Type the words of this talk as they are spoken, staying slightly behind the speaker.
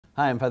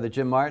Hi, I'm Father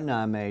Jim Martin.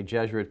 I'm a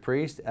Jesuit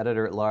priest,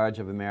 editor-at-large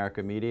of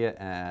America Media,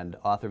 and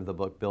author of the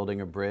book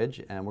Building a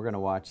Bridge, and we're going to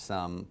watch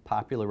some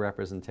popular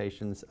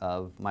representations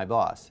of my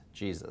boss,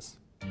 Jesus.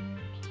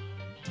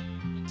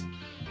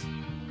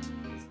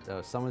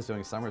 So someone's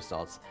doing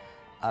somersaults.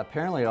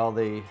 Apparently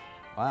wow,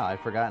 I'd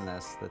forgotten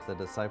this, that the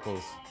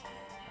disciples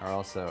are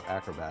also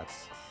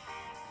acrobats.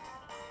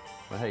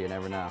 But hey, you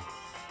never know.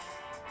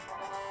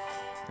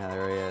 Yeah,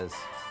 there he is.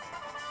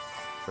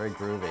 Very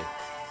groovy.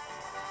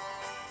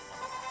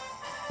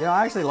 You know,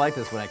 I actually liked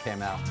this when it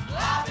came out.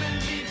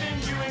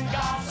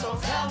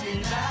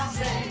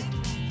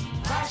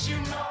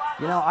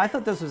 You know, I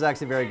thought this was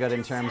actually very good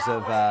in terms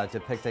of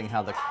depicting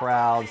how the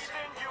crowds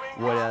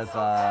would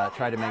have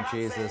tried to make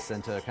Jesus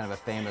into kind of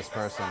a famous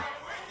person.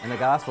 In the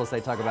Gospels, they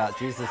talk about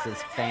Jesus'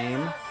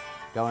 fame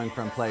going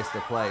from place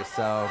to place.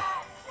 So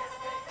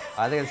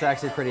I think it's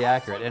actually pretty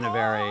accurate in a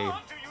very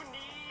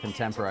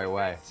contemporary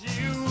way.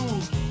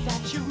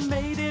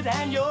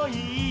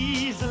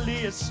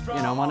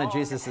 You know, one of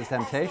Jesus'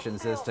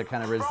 temptations is to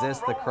kind of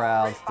resist the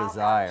crowd's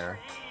desire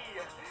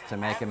to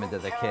make him into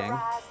the king.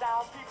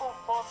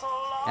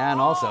 And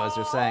also, as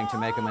they're saying, to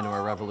make him into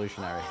a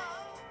revolutionary.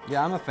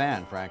 Yeah, I'm a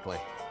fan, frankly.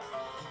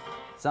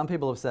 Some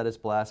people have said it's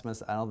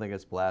blasphemous. I don't think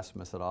it's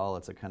blasphemous at all.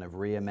 It's a kind of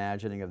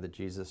reimagining of the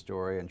Jesus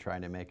story and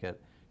trying to make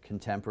it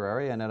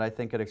contemporary. And I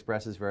think it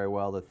expresses very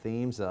well the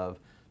themes of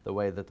the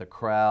way that the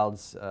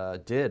crowds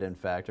did, in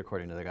fact,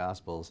 according to the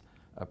Gospels,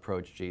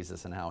 approach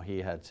Jesus and how he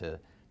had to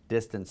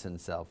distance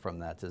himself from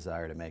that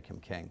desire to make him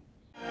king.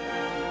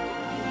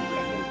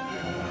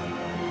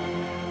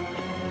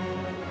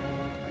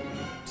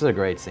 This is a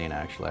great scene,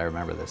 actually. I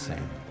remember this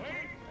scene.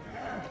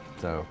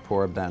 So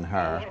poor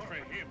Ben-Hur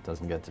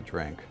doesn't get to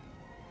drink.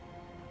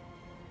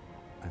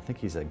 I think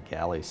he's a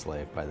galley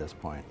slave by this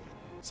point.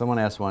 Someone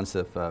asked once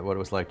if what it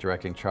was like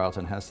directing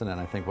Charlton Heston,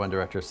 and I think one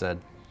director said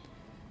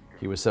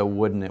he was so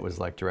wooden it was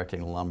like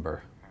directing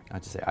lumber. I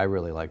have to say, I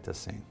really like this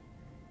scene.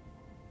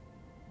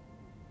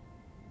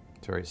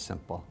 It's very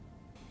simple.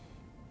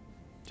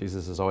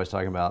 Jesus is always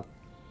talking about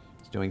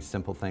doing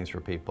simple things for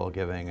people,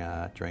 giving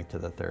a drink to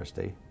the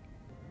thirsty.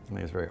 I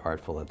think it's very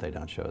artful that they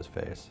don't show his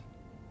face.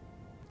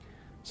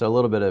 So a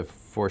little bit of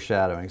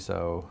foreshadowing,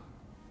 so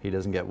he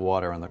doesn't get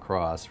water on the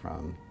cross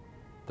from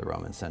the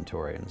Roman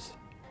centurions.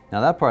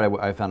 Now that part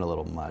I found a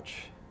little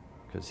much,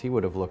 because he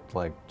would have looked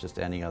like just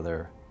any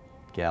other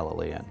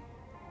Galilean.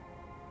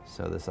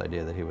 So this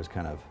idea that he was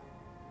kind of,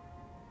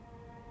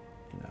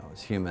 you know,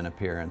 his human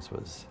appearance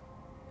was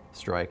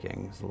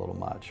striking is a little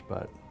much,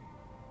 but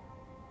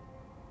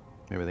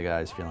maybe the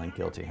guy's feeling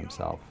guilty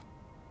himself.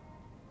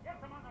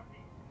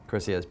 Of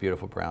course, he has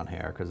beautiful brown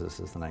hair because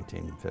this is the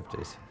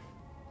 1950s.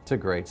 It's a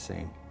great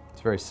scene. It's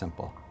very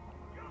simple.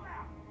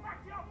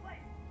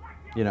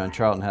 You know, in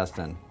Charlton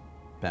Heston,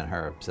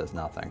 Ben-Hur says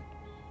nothing,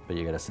 but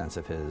you get a sense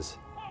of his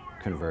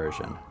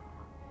conversion.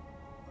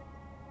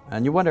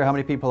 And you wonder how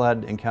many people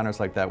had encounters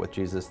like that with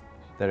Jesus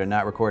that are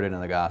not recorded in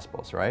the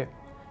Gospels, right?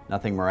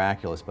 Nothing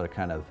miraculous, but a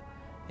kind of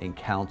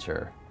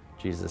encounter.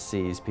 Jesus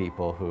sees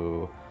people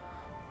who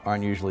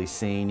aren't usually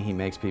seen. He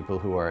makes people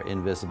who are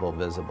invisible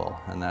visible,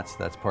 and that's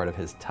part of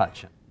his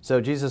touch.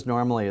 So Jesus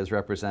normally is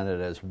represented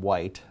as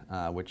white,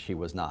 which he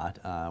was not,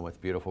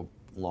 with beautiful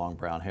long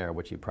brown hair,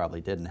 which he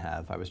probably didn't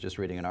have. I was just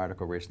reading an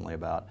article recently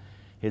about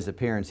his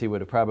appearance. He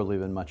would have probably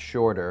been much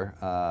shorter.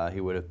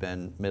 He would have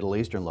been Middle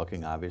Eastern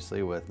looking,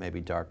 obviously, with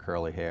maybe dark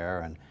curly hair,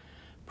 and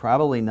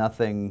probably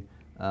nothing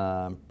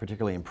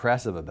particularly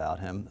impressive about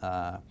him.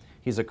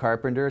 He's a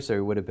carpenter, so he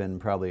would have been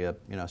probably a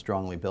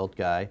strongly built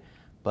guy.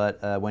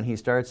 But when he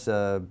starts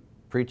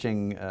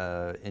preaching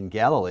in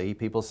Galilee,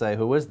 people say,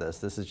 "Who is this?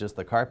 This is just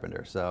the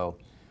carpenter." So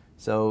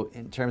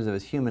in terms of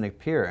his human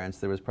appearance,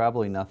 there was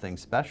probably nothing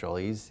special.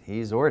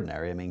 He's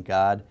ordinary. I mean,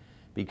 God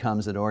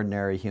becomes an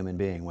ordinary human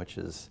being, which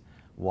is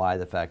why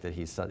the fact that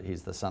he's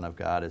the Son of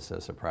God is so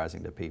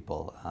surprising to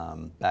people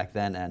back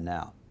then and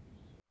now.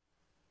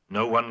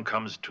 No one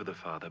comes to the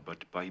Father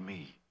but by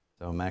me.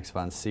 So Max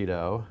von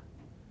Sydow,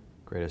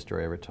 greatest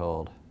story ever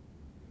told.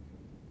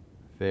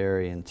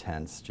 Very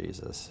intense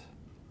Jesus.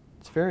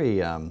 It's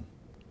very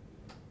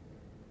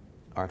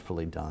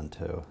artfully done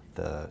too.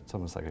 It's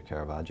almost like a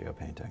Caravaggio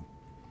painting.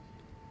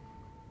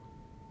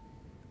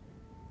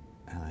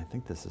 And I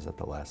think this is at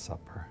the Last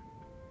Supper.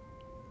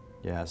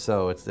 Yeah,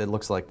 so it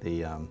looks like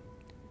the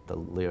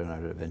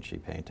Leonardo da Vinci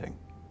painting,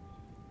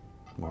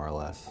 more or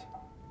less.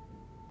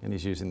 And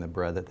he's using the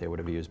bread that they would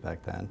have used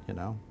back then, you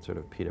know, sort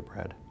of pita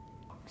bread.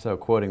 So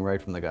quoting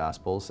right from the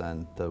Gospels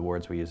and the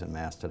words we use in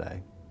Mass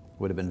today,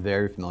 would have been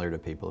very familiar to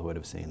people who would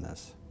have seen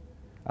this.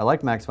 I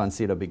like Max von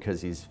Sydow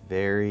because he's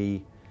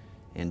very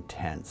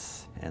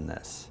intense in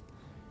this.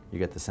 You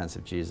get the sense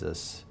of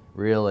Jesus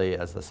really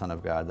as the Son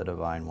of God, the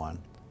Divine One,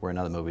 where in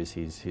other movies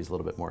he's a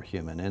little bit more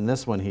human. In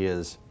this one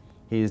he's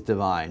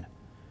divine.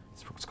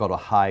 It's called a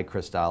high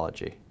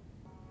Christology.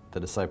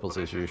 The disciples,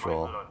 as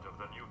usual,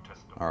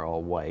 are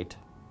all white,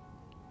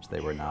 which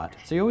they were not.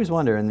 So you always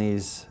wonder in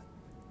these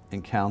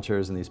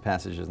encounters and these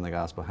passages in the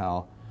Gospel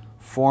how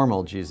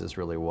formal Jesus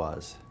really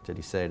was. Did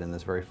he say it in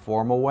this very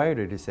formal way, or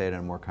did he say it in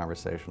a more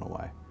conversational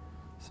way?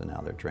 So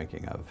now they're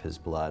drinking of his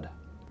blood.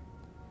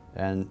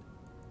 And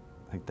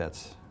I think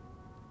that's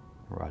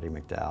Roddy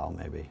McDowall,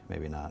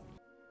 maybe not.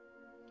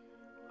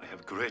 I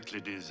have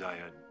greatly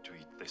desired to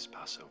eat this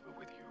Passover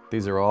with you.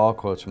 These are all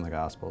quotes from the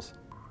Gospels.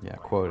 Yeah,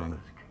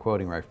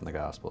 quoting right from the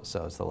Gospels.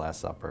 So it's the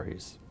Last Supper.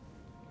 He's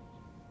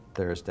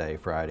Thursday,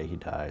 Friday, he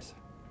dies.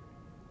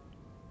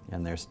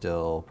 And they're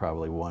still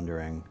probably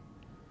wondering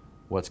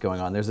what's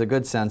going on. There's a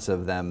good sense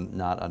of them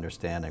not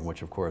understanding,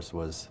 which of course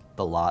was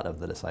the lot of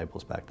the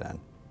disciples back then.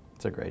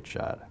 It's a great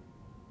shot.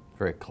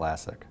 Very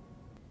classic.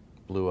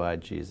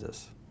 Blue-eyed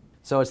Jesus.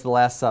 So it's the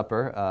Last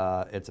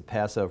Supper. It's a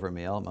Passover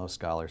meal, most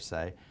scholars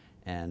say.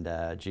 And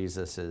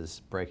Jesus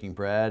is breaking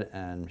bread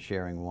and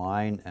sharing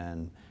wine,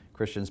 and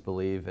Christians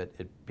believe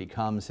it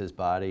becomes his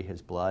body,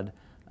 his blood.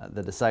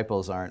 The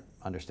disciples aren't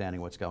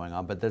understanding what's going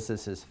on, but this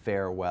is his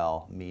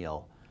farewell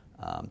meal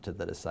to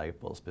the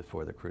disciples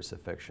before the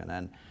crucifixion.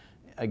 And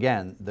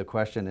again, the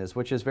question is,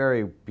 which is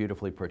very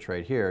beautifully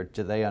portrayed here,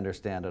 do they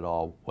understand at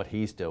all what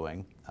he's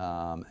doing?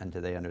 And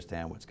do they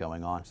understand what's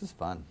going on? This is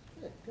fun.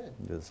 Good.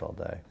 Do this all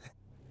day.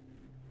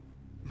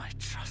 My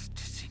trust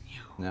is in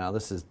you. Now,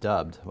 this is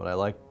dubbed. What I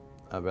like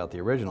about the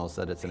original is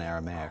that it's in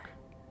Aramaic.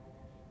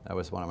 That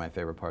was one of my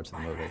favorite parts of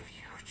the movie.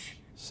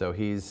 So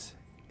this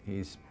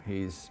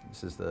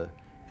is the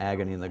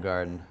agony in the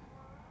garden,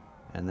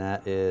 and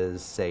that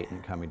is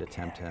Satan coming to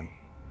tempt him.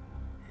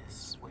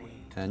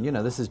 And you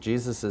know, this is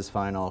Jesus'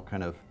 final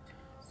kind of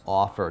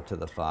offer to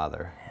the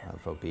Father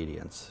of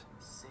obedience.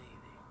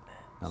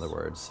 In other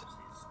words,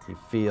 he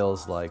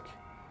feels like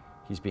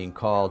he's being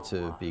called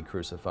to be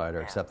crucified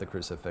or accept the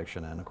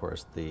crucifixion, and of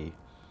course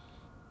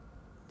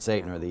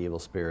Satan or the evil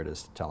spirit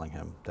is telling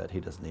him that he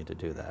doesn't need to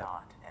do that.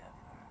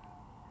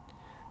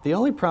 The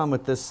only problem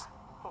with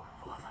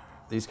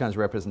these kinds of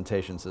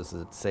representations is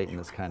that Satan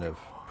is kind of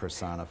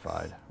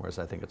personified, whereas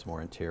I think it's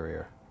more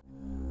interior.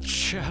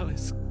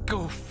 Chalice,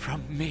 go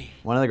from me.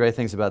 One of the great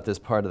things about this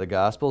part of the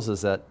Gospels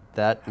is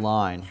that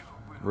line,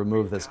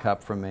 remove this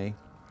cup from me,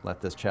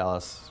 let this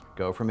chalice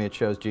go from me, it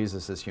shows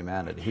Jesus'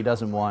 humanity.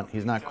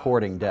 He's not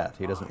courting death.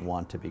 He doesn't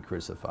want to be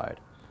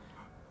crucified.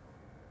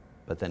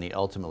 But then he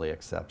ultimately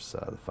accepts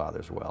the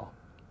Father's will.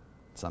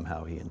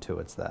 Somehow he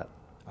intuits that.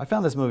 I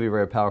found this movie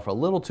very powerful, a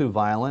little too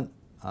violent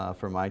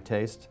for my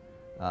taste.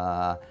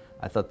 I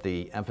thought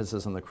the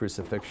emphasis on the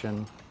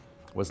crucifixion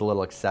was a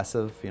little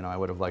excessive. You know, I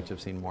would have liked to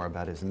have seen more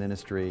about his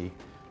ministry.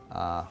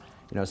 You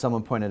know,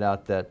 someone pointed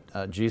out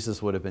that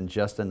Jesus would have been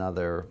just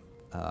another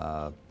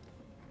kind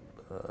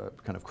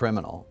of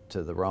criminal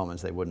to the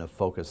Romans. They wouldn't have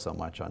focused so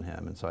much on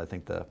him. And so I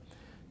think the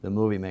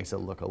movie makes it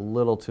look a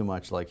little too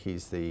much like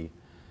he's the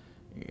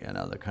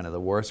kind of the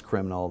worst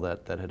criminal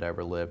that had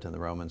ever lived, and the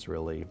Romans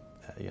really,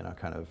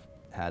 kind of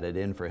had it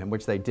in for him,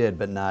 which they did,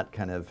 but not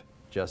kind of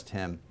just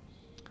him.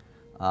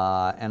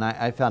 And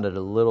I found it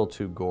a little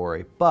too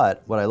gory.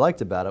 But what I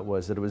liked about it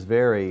was that it was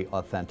very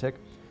authentic.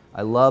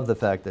 I love the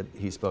fact that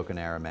he spoke in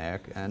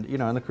Aramaic, and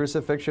and the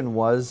crucifixion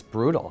was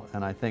brutal.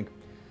 And I think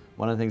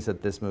one of the things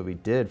that this movie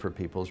did for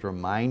people is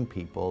remind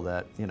people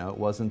that it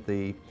wasn't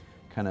the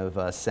kind of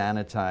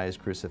sanitized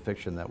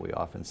crucifixion that we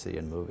often see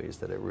in movies,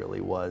 that it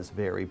really was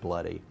very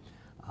bloody.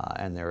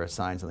 And there are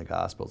signs in the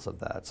Gospels of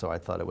that. So I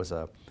thought it was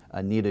a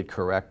needed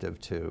corrective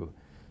to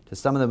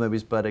some of the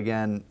movies, but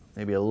again,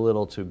 maybe a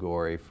little too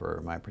gory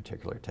for my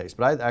particular taste.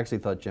 But I actually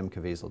thought Jim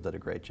Caviezel did a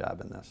great job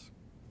in this.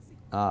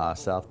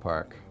 South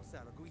Park.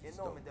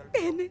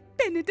 Bene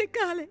de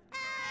Gale.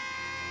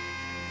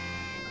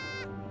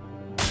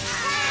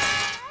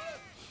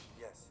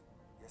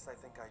 Yes, I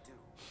think I do.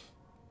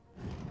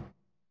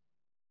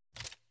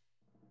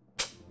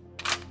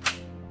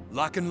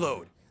 Lock and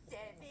load.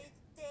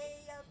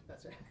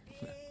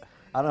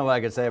 I don't know what I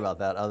could say about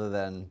that other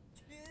than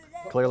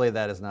clearly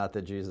that is not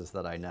the Jesus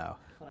that I know.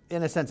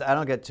 In a sense, I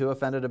don't get too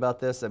offended about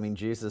this. I mean,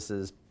 Jesus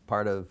is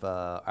part of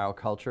our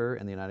culture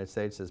in the United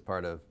States, is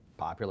part of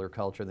popular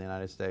culture in the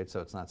United States, so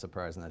it's not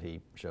surprising that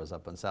he shows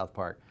up in South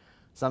Park.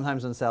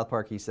 Sometimes in South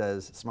Park he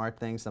says smart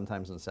things,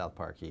 sometimes in South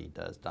Park he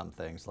does dumb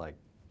things like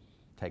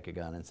take a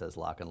gun and says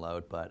lock and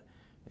load, but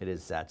it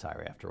is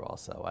satire after all,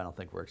 so I don't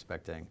think we're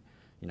expecting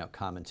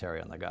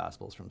commentary on the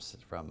Gospels from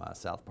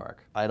South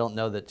Park. I don't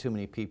know that too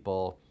many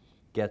people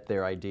get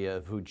their idea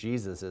of who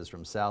Jesus is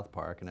from South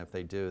Park, and if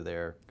they do,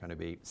 they're going to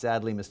be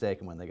sadly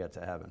mistaken when they get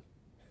to heaven.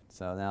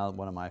 So now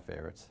one of my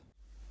favorites.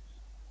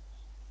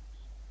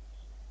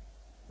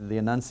 The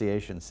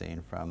Annunciation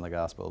scene from the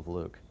Gospel of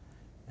Luke,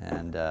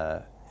 and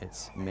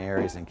it's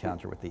Mary's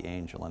encounter with the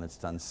angel, and it's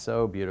done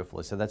so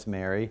beautifully. So that's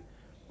Mary.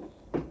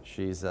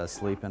 She's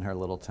asleep in her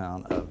little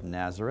town of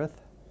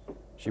Nazareth.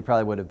 She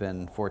probably would have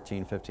been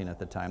 14, 15 at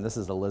the time. This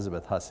is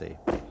Elizabeth Hussey,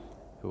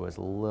 who was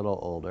a little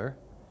older.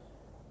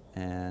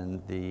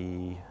 And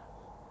the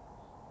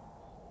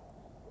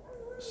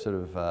sort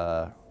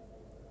of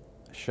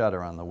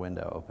shutter on the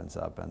window opens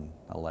up and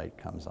a light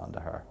comes onto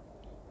her.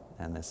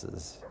 And this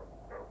is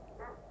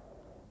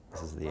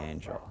the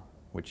angel,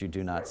 which you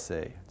do not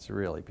see. It's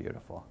really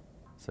beautiful.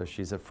 So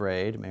she's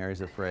afraid, Mary's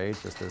afraid,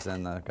 just as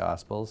in the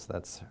Gospels.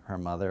 That's her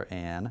mother,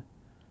 Anne,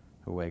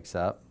 who wakes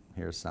up.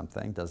 hears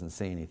something, doesn't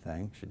see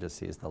anything. She just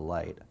sees the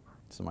light.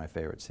 Some of my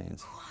favorite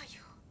scenes. Who are you?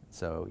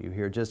 So you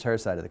hear just her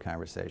side of the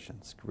conversation.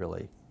 It's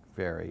really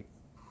very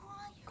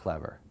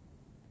clever.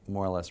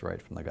 More or less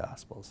right from the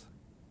Gospels.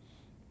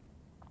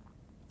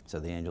 So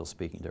the angel's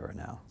speaking to her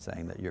now,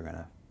 saying that you're going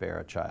to bear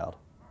a child.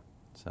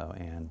 So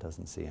Anne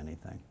doesn't see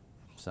anything.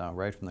 So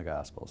right from the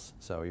Gospels.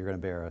 So you're going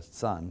to bear a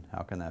son.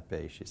 How can that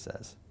be, she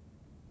says.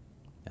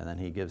 And then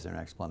he gives her an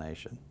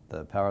explanation.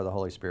 The power of the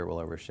Holy Spirit will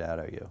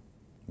overshadow you,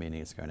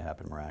 meaning it's going to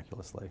happen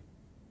miraculously.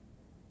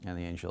 And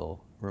the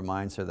angel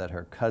reminds her that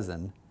her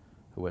cousin,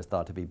 who was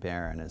thought to be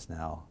barren, is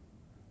now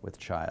with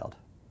child,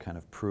 kind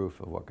of proof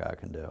of what God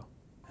can do.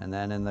 And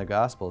then in the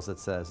Gospels it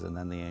says, and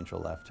then the angel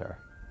left her.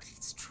 But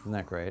it's true. Isn't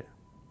that great?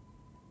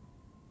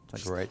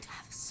 It's like right,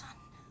 Have a son.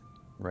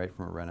 right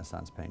from a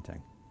Renaissance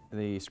painting.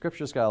 The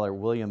scripture scholar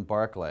William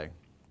Barclay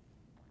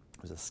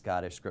was a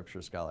Scottish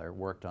scripture scholar,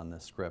 worked on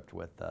this script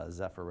with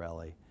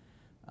Zeffirelli,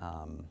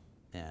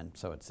 and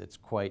so it's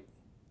quite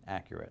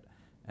accurate,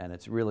 and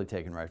it's really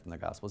taken right from the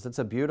Gospels. It's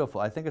a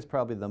beautiful, I think it's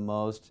probably the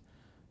most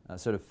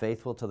sort of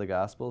faithful to the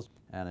Gospels,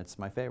 and it's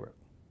my favorite.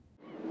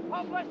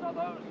 How blessed are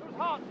those whose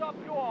hearts are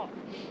pure.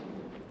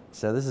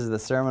 So this is the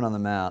Sermon on the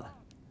Mount,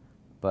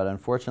 but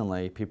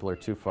unfortunately people are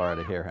too far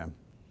to hear him.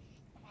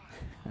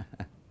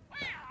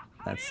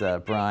 That's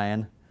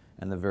Brian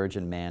and the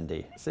Virgin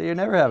Mandy. So you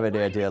never have any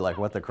idea like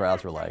what the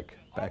crowds were like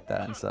back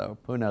then, so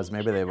who knows,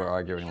 maybe they were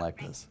arguing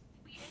like this.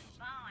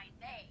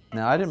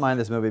 Now I didn't mind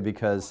this movie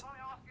because,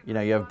 you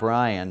know, you have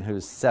Brian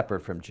who's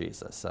separate from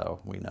Jesus, so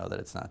we know that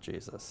it's not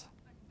Jesus.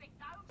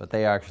 But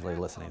they are actually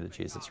listening to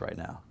Jesus right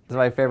now. This is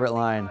my favorite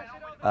line,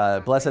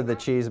 blessed are the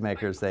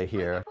cheesemakers they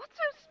hear. What's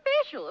so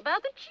special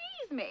about the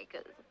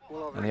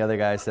cheesemakers? And the other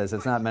guy says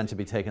it's not meant to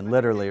be taken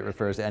literally, it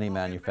refers to any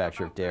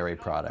manufacturer of dairy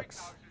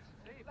products.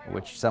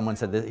 Which someone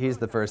said that he's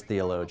the first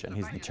theologian,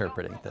 he's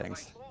interpreting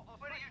things.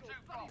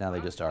 Now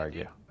they just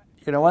argue.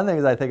 You know, one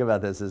thing I think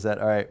about this is that,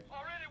 all right,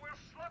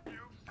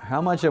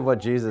 how much of what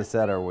Jesus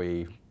said are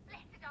we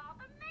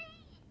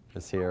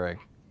just hearing?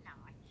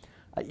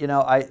 You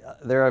know,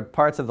 there are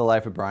parts of the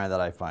life of Brian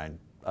that I find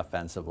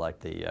offensive, like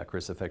the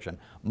crucifixion.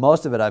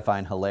 Most of it I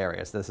find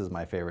hilarious. This is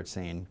my favorite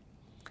scene.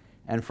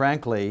 And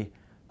frankly,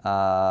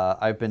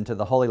 I've been to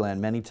the Holy Land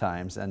many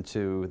times and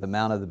to the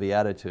Mount of the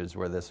Beatitudes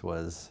where this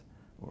was,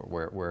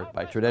 where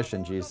by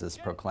tradition Jesus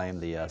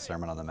proclaimed the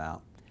Sermon on the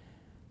Mount.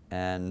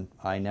 And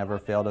I never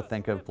fail to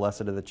think of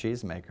Blessed are the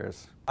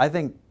Cheesemakers. I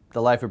think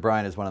The Life of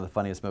Brian is one of the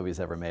funniest movies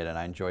ever made, and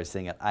I enjoy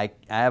seeing it. I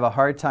have a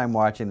hard time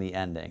watching the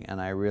ending, and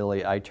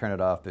I turn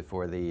it off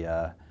before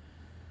the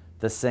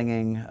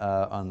singing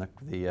on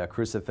the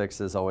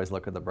crucifixes, always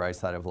look at the bright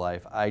side of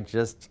life. I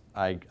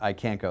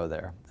can't go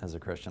there as a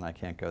Christian. I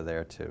can't go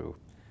there to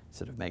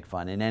sort of make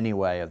fun in any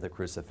way of the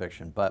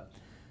crucifixion. But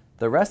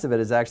the rest of it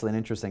is actually an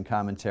interesting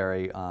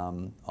commentary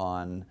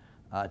on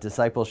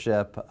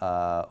discipleship,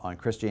 on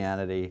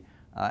Christianity,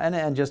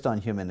 and just on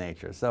human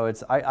nature. So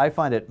I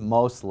find it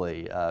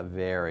mostly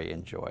very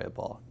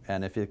enjoyable.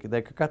 And if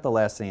they could cut the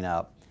last scene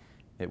out,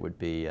 it would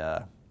be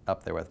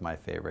up there with my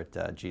favorite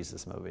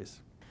Jesus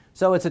movies.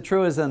 So it's a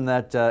truism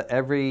that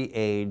every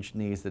age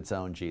needs its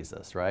own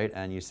Jesus, right?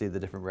 And you see the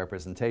different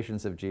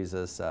representations of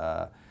Jesus,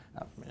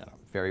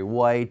 very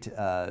white,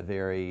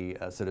 very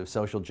sort of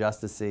social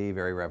justice-y,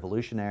 very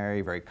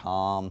revolutionary, very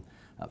calm,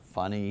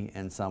 funny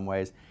in some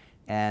ways.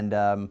 And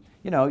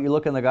you know, you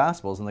look in the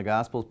Gospels, and the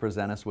Gospels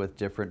present us with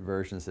different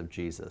versions of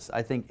Jesus.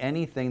 I think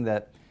anything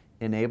that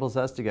enables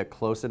us to get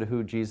closer to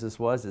who Jesus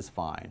was is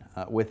fine,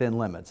 within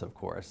limits, of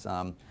course.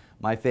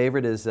 My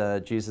favorite is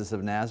Jesus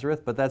of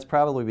Nazareth, but that's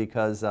probably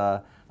because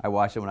I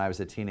watched it when I was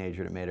a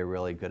teenager and it made a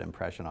really good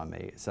impression on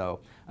me.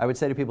 So I would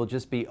say to people,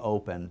 just be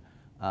open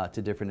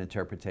to different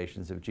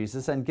interpretations of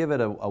Jesus and give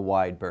it a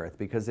wide berth,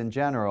 because in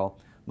general,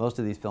 most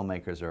of these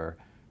filmmakers are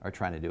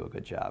trying to do a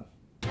good job.